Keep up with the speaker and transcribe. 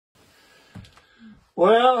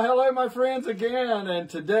Well, hello, my friends, again, and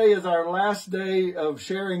today is our last day of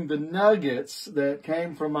sharing the nuggets that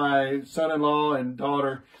came from my son-in-law and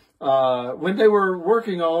daughter when they were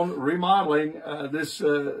working on remodeling this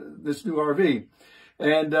new RV.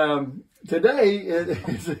 And today,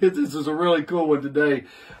 this is a really cool one today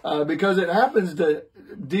because it happens to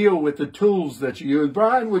deal with the tools that you use.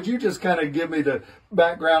 Brian, would you just kind of give me the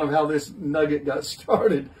background of how this nugget got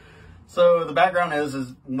started? So the background is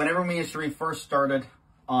whenever me and Cherie first started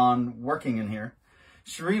on working in here,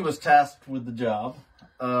 Cherie was tasked with the job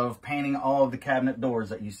of painting all of the cabinet doors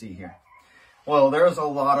that you see here. Well, there was a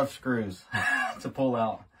lot of screws to pull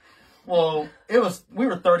out. Well, we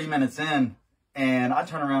were 30 minutes in, and I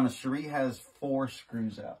turn around and Cherie has 4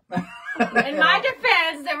 screws out. In my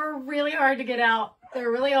defense, they were really hard to get out. They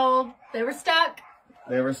were really old. They were stuck.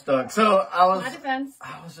 They were stuck. So I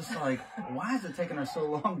was just like, why is it taking her so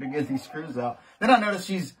long to get these screws out? Then I noticed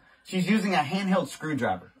she's using a handheld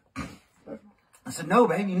screwdriver. I said, no,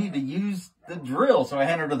 babe, you need to use the drill. So I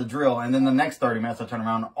handed her the drill, and then the next 30 minutes I turned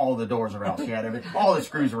around, all the doors are out. She had all the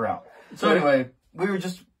screws are out. So anyway, we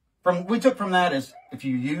took from that is if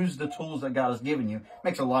you use the tools that God has given you, it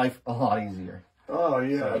makes your life a lot easier. Oh,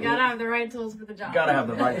 yeah. You gotta have the right tools for the job. You gotta have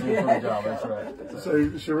the right tools for the job, that's right.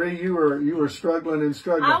 So, Cherie, you were struggling and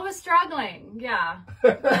struggling. I was struggling, yeah. They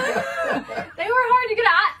were hard to get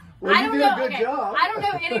out. Well, you did a good job. I don't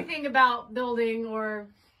know anything about building or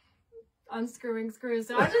unscrewing screws,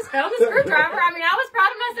 so I just found a screwdriver. I mean, I was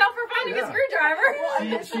proud of myself for finding a screwdriver.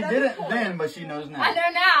 She didn't then, but she knows now. I know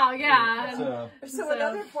now, yeah. So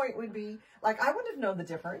another point would be, like, I wouldn't have known the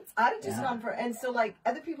difference. I'd have just gone for, and so, like,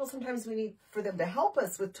 other people, sometimes we need for them to help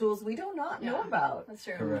us with tools we do not know about. That's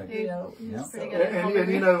true. Correct. You know, pretty good at helping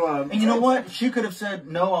me. And you know what? She could have said,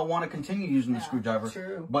 no, I want to continue using the screwdriver.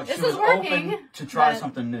 True. But This she was is working, open to try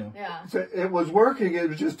something new. Yeah. So it was working. It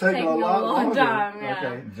was just taking a lot long longer. time, yeah.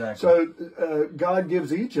 Okay. Exactly. So God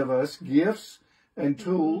gives each of us gifts and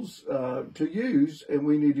tools to use, and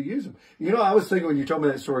we need to use them. You know, I was thinking when you told me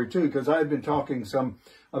that story too, because I had been talking some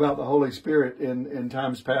about the Holy Spirit in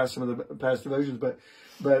times past, some of the past devotions,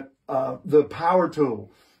 but the power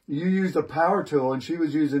tool. You used the power tool, and she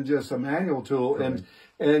was using just a manual tool, right.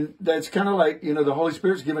 and that's kind of like, you know, the Holy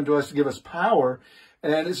Spirit's given to us to give us power.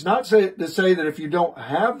 And it's not to say that if you don't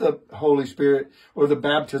have the Holy Spirit or the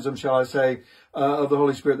baptism, shall I say, of the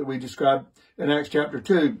Holy Spirit that we described in Acts chapter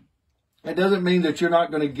 2, it doesn't mean that you're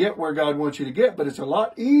not going to get where God wants you to get, but it's a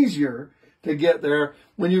lot easier to get there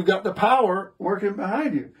when you've got the power working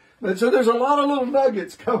behind you. But so there's a lot of little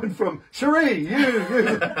nuggets coming from Cherie,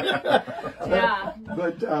 you. Yeah.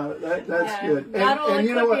 But that's good. And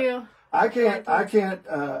you know what? I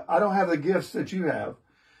don't have the gifts that you have.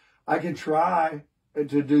 I can try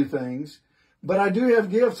to do things, but I do have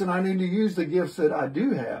gifts, and I need to use the gifts that I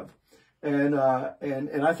do have. And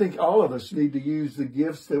I think all of us need to use the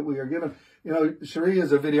gifts that we are given. You know, Cherie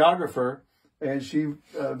is a videographer, and she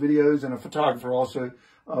videos, and a photographer also,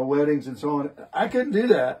 weddings and so on. I couldn't do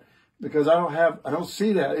that because I don't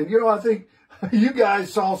see that. And you know, I think you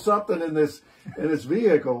guys saw something in this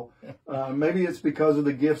vehicle. Maybe it's because of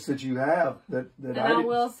the gifts that you have that and I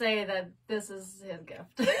will say that this is his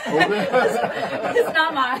gift. It's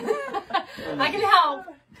not mine. I can help.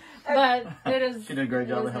 But it is. She did a great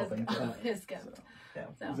job of helping. His gift.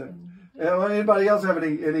 Anybody else have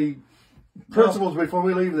any principles before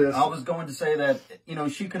we leave this? I was going to say that, you know,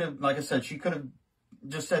 she could have, like I said, she could have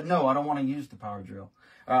just said, no, I don't want to use the power drill.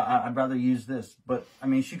 I'd rather use this. But, I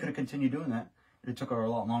mean, she could have continued doing that. It took her a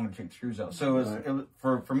lot longer to take the screws out. So, it was,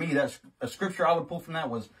 for me, that's a scripture I would pull from that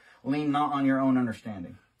was lean not on your own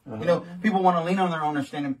understanding. You know, people want to lean on their own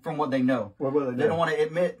understanding from what they know. They don't want to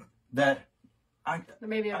admit that there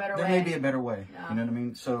may be a better way. There may be a better way. Yeah. You know what I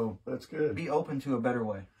mean? So that's good. Be open to a better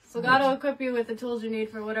way. So God will equip you with the tools you need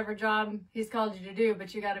for whatever job He's called you to do,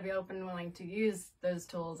 but you got to be open and willing to use those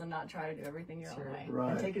tools and not try to do everything your own way.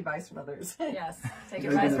 Right. And take advice from others. Yes, take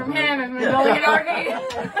advice from him and building an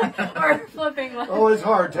RV or flipping one. Oh, it's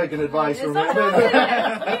hard taking advice from him. We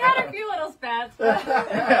had a few little spats.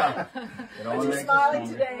 Yeah. But you're smiling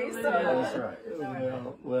today, so. That's right.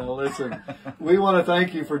 Well, listen, we want to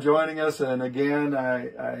thank you for joining us, and again, I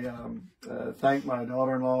thank my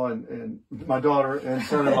daughter-in-law and my daughter and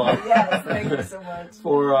son-in-law. Yes, thank you so much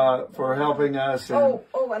for helping us. And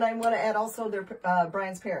and I want to add also their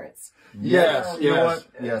Brian's parents. Yes, yes.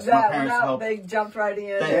 My parents helped. They jumped right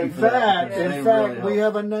in. In fact, we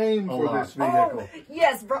have a name for this vehicle.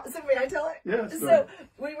 Yes, so may I tell it? Yes. So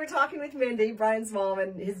we were talking with Mindy, Brian's mom,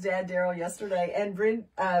 and his dad Daryl yesterday, and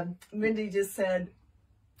Mindy just said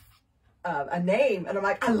a name, and I'm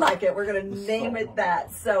like, I like it. We're going to name it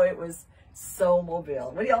that. So it was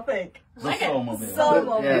Soulmobile. What do y'all think? The Soulmobile.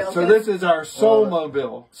 Soulmobile. Yeah. So this is our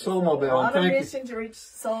Soulmobile. Soulmobile. On a Thank you. mission to reach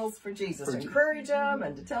souls for Jesus, to encourage them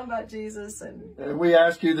and to tell them about Jesus. And we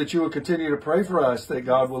ask you that you will continue to pray for us, that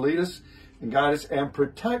God will lead us and guide us and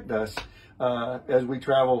protect us as we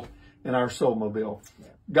travel in our Soulmobile.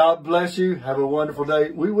 God bless you. Have a wonderful day.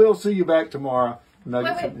 We will see you back tomorrow.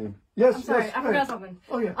 Nugget. Yes, I'm sorry, yes, I forgot something.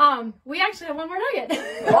 Oh, yeah. We actually have one more nugget.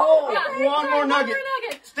 Oh, Yeah, one more nugget.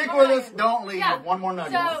 Stick with us. Don't leave. Yeah. One more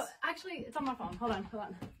nugget. So, actually, it's on my phone. Hold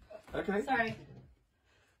on. Okay. Sorry.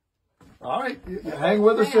 All right. Hang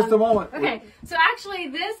with us just a moment. Okay. So, actually,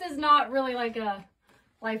 this is not really like a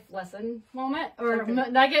life lesson moment or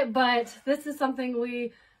nugget, but this is something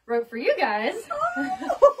we wrote for you guys.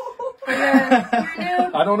 For your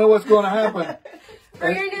new, I don't know what's going to happen. for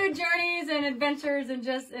your new journeys and adventures and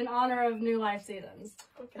just in honor of new life seasons.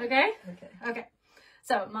 Okay? Okay.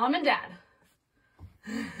 So, Mom and Dad.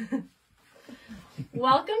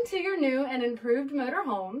 Welcome to your new and improved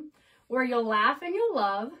motorhome, where you'll laugh and you'll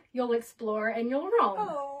love, you'll explore and you'll roam.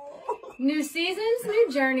 Oh. New seasons, new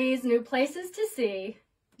journeys, new places to see.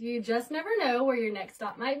 You just never know where your next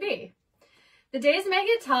stop might be. The days may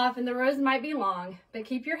get tough and the roads might be long, but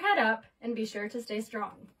keep your head up and be sure to stay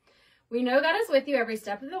strong. We know God is with you every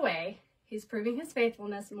step of the way. He's proving his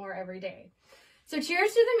faithfulness more every day. So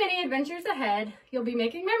cheers to the many adventures ahead. You'll be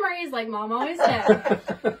making memories like Mom always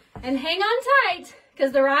said. And hang on tight,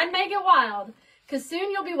 because the ride may get wild, because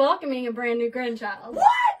soon you'll be welcoming a brand new grandchild.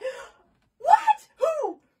 What? What?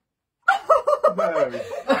 Who? No. Oh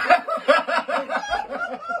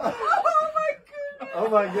my goodness. Oh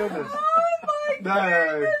my goodness. Oh my goodness.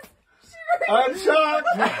 No. I'm shocked.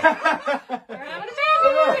 You're having a baby.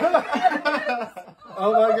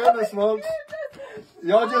 Oh my goodness, folks.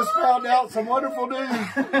 Y'all just found out some wonderful news.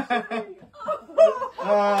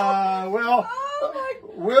 Well,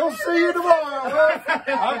 we'll see you tomorrow.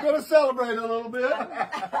 I'm going to celebrate a little bit.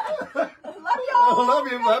 Love y'all. Love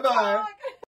you. Bye-bye.